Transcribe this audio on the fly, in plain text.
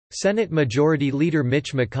Senate Majority Leader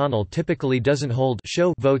Mitch McConnell typically doesn't hold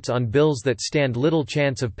show votes on bills that stand little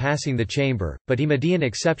chance of passing the chamber, but he made an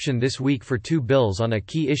exception this week for two bills on a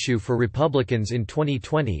key issue for Republicans in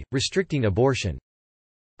 2020, restricting abortion.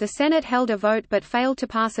 The Senate held a vote but failed to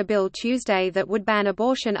pass a bill Tuesday that would ban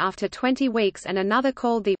abortion after 20 weeks and another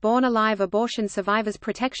called the Born Alive Abortion Survivors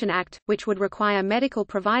Protection Act, which would require medical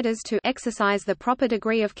providers to exercise the proper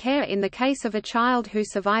degree of care in the case of a child who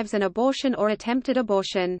survives an abortion or attempted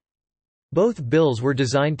abortion. Both bills were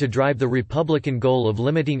designed to drive the Republican goal of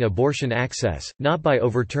limiting abortion access, not by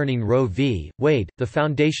overturning Roe v. Wade, the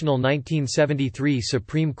foundational 1973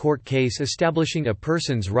 Supreme Court case establishing a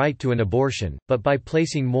person's right to an abortion, but by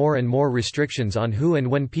placing more and more restrictions on who and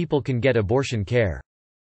when people can get abortion care.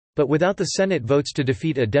 But without the Senate votes to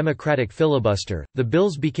defeat a Democratic filibuster, the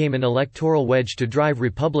bills became an electoral wedge to drive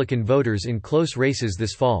Republican voters in close races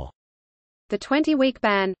this fall. The 20-week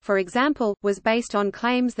ban, for example, was based on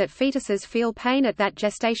claims that fetuses feel pain at that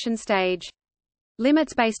gestation stage.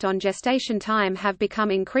 Limits based on gestation time have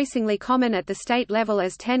become increasingly common at the state level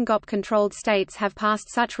as 10 GOP-controlled states have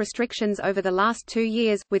passed such restrictions over the last 2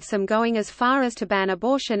 years, with some going as far as to ban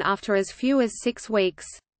abortion after as few as 6 weeks.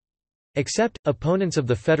 Except, opponents of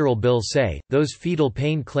the federal bill say, those fetal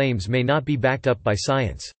pain claims may not be backed up by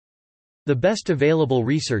science. The best available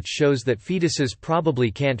research shows that fetuses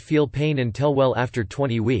probably can't feel pain until well after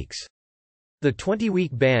 20 weeks. The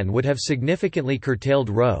 20-week ban would have significantly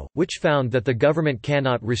curtailed Roe, which found that the government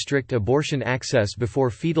cannot restrict abortion access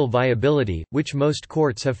before fetal viability, which most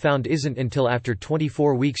courts have found isn't until after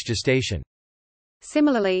 24 weeks gestation.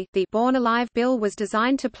 Similarly, the Born Alive bill was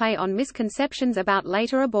designed to play on misconceptions about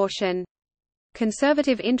later abortion.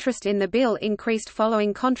 Conservative interest in the bill increased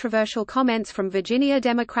following controversial comments from Virginia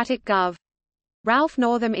Democratic Gov. Ralph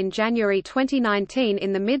Northam in January 2019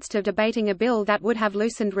 in the midst of debating a bill that would have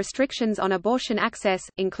loosened restrictions on abortion access,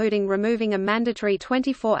 including removing a mandatory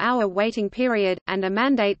 24-hour waiting period, and a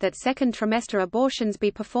mandate that second trimester abortions be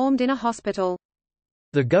performed in a hospital.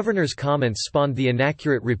 The governor's comments spawned the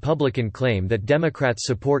inaccurate Republican claim that Democrats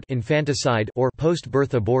support infanticide or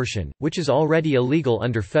post-birth abortion, which is already illegal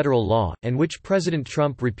under federal law, and which President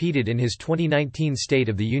Trump repeated in his 2019 State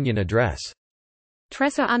of the Union address.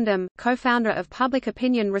 Tressa Undum, co-founder of public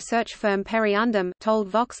opinion research firm Perry Undum, told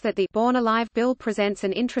Vox that the Born Alive bill presents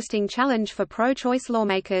an interesting challenge for pro-choice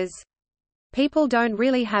lawmakers. People don't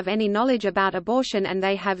really have any knowledge about abortion and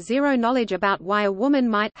they have zero knowledge about why a woman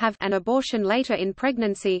might have an abortion later in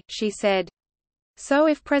pregnancy, she said. So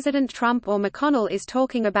if President Trump or McConnell is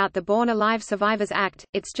talking about the Born Alive Survivors Act,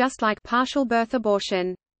 it's just like partial birth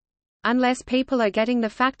abortion. Unless people are getting the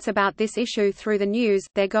facts about this issue through the news,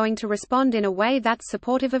 they're going to respond in a way that's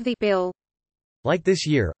supportive of the bill. Like this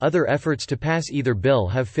year, other efforts to pass either bill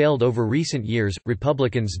have failed over recent years.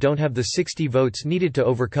 Republicans don't have the 60 votes needed to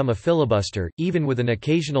overcome a filibuster, even with an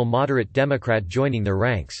occasional moderate Democrat joining their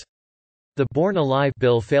ranks. The Born Alive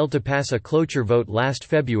bill failed to pass a cloture vote last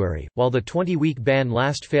February, while the 20-week ban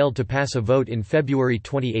last failed to pass a vote in February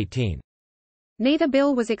 2018. Neither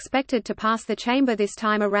bill was expected to pass the chamber this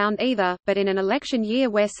time around either, but in an election year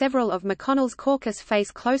where several of McConnell's caucus face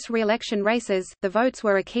close re-election races, the votes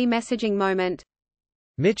were a key messaging moment.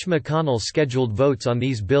 Mitch McConnell scheduled votes on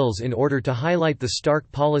these bills in order to highlight the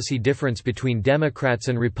stark policy difference between Democrats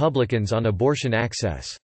and Republicans on abortion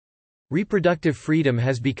access. Reproductive freedom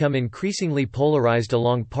has become increasingly polarized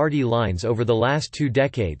along party lines over the last 2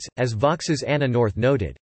 decades, as Vox's Anna North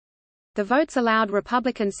noted. The votes allowed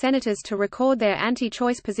Republican senators to record their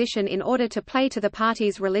anti-choice position in order to play to the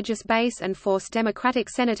party's religious base and force Democratic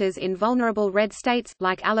senators in vulnerable red states,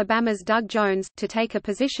 like Alabama's Doug Jones, to take a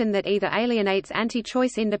position that either alienates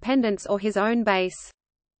anti-choice independents or his own base.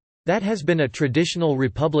 That has been a traditional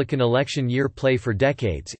Republican election year play for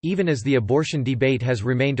decades, even as the abortion debate has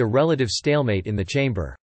remained a relative stalemate in the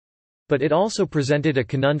chamber. But it also presented a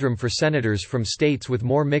conundrum for senators from states with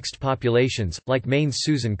more mixed populations, like Maine's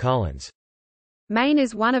Susan Collins. Maine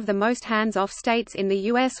is one of the most hands-off states in the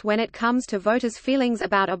U.S. when it comes to voters' feelings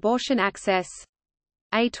about abortion access.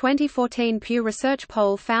 A 2014 Pew Research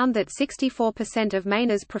poll found that 64% of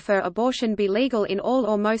Mainers prefer abortion be legal in all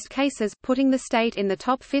or most cases, putting the state in the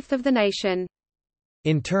top fifth of the nation.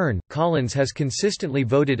 In turn, Collins has consistently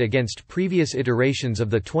voted against previous iterations of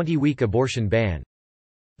the 20-week abortion ban.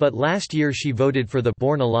 But last year she voted for the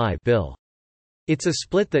Born Alive bill. It's a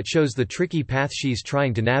split that shows the tricky path she's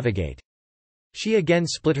trying to navigate. She again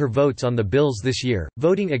split her votes on the bills this year,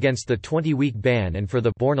 voting against the 20-week ban and for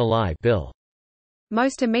the Born Alive bill.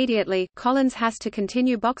 Most immediately, Collins has to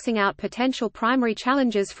continue boxing out potential primary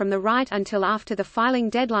challenges from the right until after the filing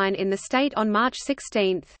deadline in the state on March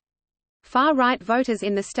 16. Far-right voters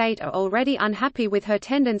in the state are already unhappy with her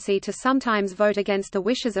tendency to sometimes vote against the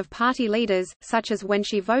wishes of party leaders, such as when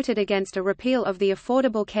she voted against a repeal of the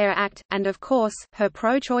Affordable Care Act, and of course, her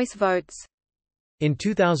pro-choice votes. In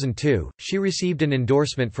 2002, she received an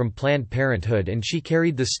endorsement from Planned Parenthood and she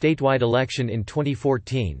carried the statewide election in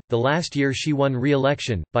 2014, the last year she won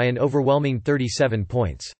re-election, by an overwhelming 37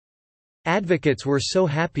 points. Advocates were so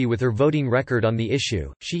happy with her voting record on the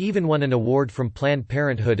issue, she even won an award from Planned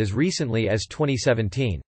Parenthood as recently as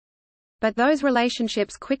 2017. But those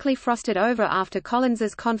relationships quickly frosted over after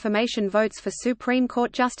Collins's confirmation votes for Supreme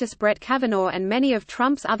Court Justice Brett Kavanaugh and many of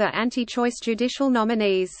Trump's other anti-choice judicial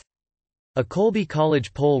nominees. A Colby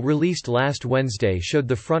College poll released last Wednesday showed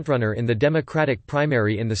the frontrunner in the Democratic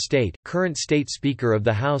primary in the state, current state Speaker of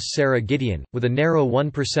the House Sarah Gideon, with a narrow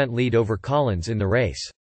 1% lead over Collins in the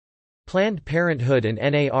race. Planned Parenthood and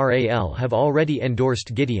NARAL have already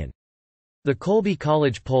endorsed Gideon. The Colby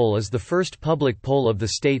College poll is the first public poll of the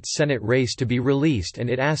state's Senate race to be released, and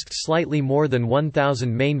it asked slightly more than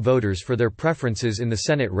 1,000 Maine voters for their preferences in the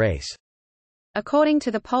Senate race. According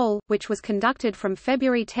to the poll, which was conducted from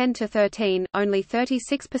February 10 to 13, only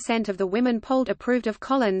 36% of the women polled approved of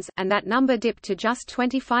Collins, and that number dipped to just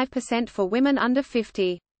 25% for women under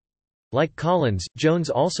 50. Like Collins, Jones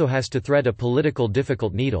also has to thread a political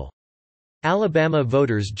difficult needle. Alabama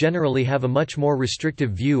voters generally have a much more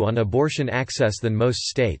restrictive view on abortion access than most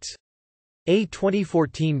states. A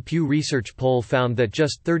 2014 Pew Research poll found that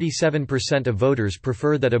just 37% of voters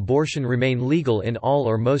prefer that abortion remain legal in all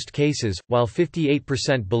or most cases, while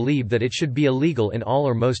 58% believe that it should be illegal in all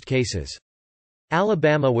or most cases.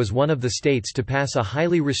 Alabama was one of the states to pass a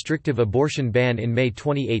highly restrictive abortion ban in May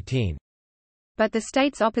 2018. But the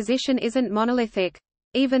state's opposition isn't monolithic.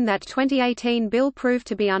 Even that 2018 bill proved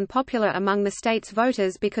to be unpopular among the state's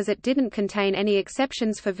voters because it didn't contain any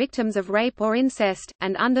exceptions for victims of rape or incest,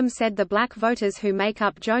 and Undum said the black voters who make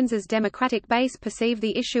up Jones's Democratic base perceive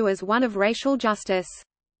the issue as one of racial justice.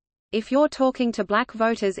 If you're talking to black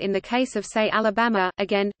voters in the case of say Alabama,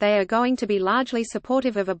 again, they are going to be largely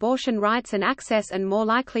supportive of abortion rights and access and more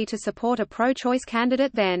likely to support a pro-choice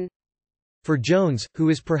candidate then. For Jones, who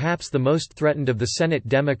is perhaps the most threatened of the Senate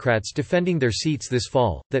Democrats defending their seats this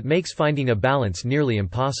fall, that makes finding a balance nearly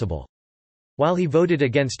impossible. While he voted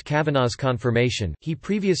against Kavanaugh's confirmation, he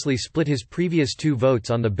previously split his previous two votes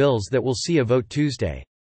on the bills that will see a vote Tuesday.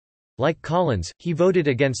 Like Collins, he voted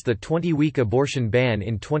against the 20-week abortion ban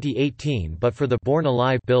in 2018 but for the Born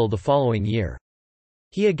Alive bill the following year.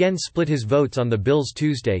 He again split his votes on the bills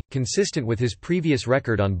Tuesday, consistent with his previous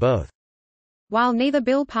record on both. While neither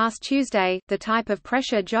bill passed Tuesday, the type of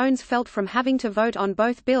pressure Jones felt from having to vote on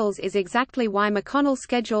both bills is exactly why McConnell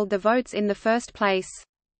scheduled the votes in the first place.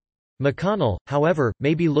 McConnell, however,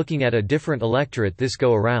 may be looking at a different electorate this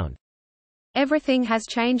go-around. Everything has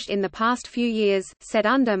changed in the past few years, said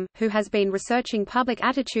Undum, who has been researching public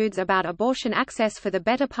attitudes about abortion access for the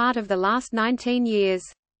better part of the last 19 years.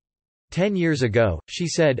 10 years ago, she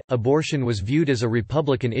said, abortion was viewed as a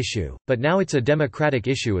Republican issue, but now it's a Democratic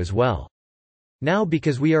issue as well. Now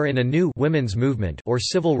because we are in a new women's movement or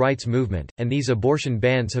civil rights movement, and these abortion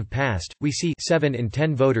bans have passed, we see 7 in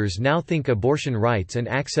 10 voters now think abortion rights and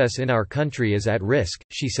access in our country is at risk,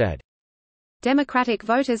 she said. Democratic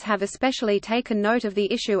voters have especially taken note of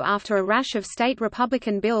the issue after a rash of state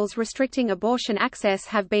Republican bills restricting abortion access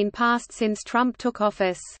have been passed since Trump took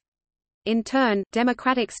office. In turn,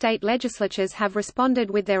 Democratic state legislatures have responded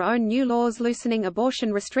with their own new laws loosening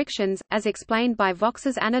abortion restrictions, as explained by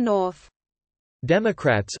Vox's Anna North.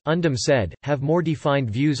 Democrats, Undum said, have more defined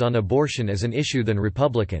views on abortion as an issue than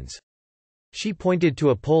Republicans. She pointed to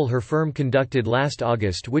a poll her firm conducted last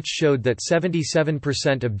August which showed that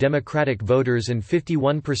 77% of Democratic voters and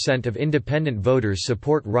 51% of independent voters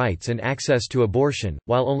support rights and access to abortion,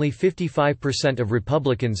 while only 55% of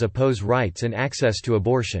Republicans oppose rights and access to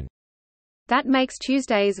abortion. That makes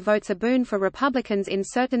Tuesday's votes a boon for Republicans in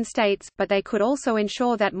certain states, but they could also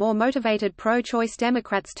ensure that more motivated pro-choice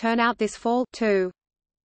Democrats turn out this fall, too.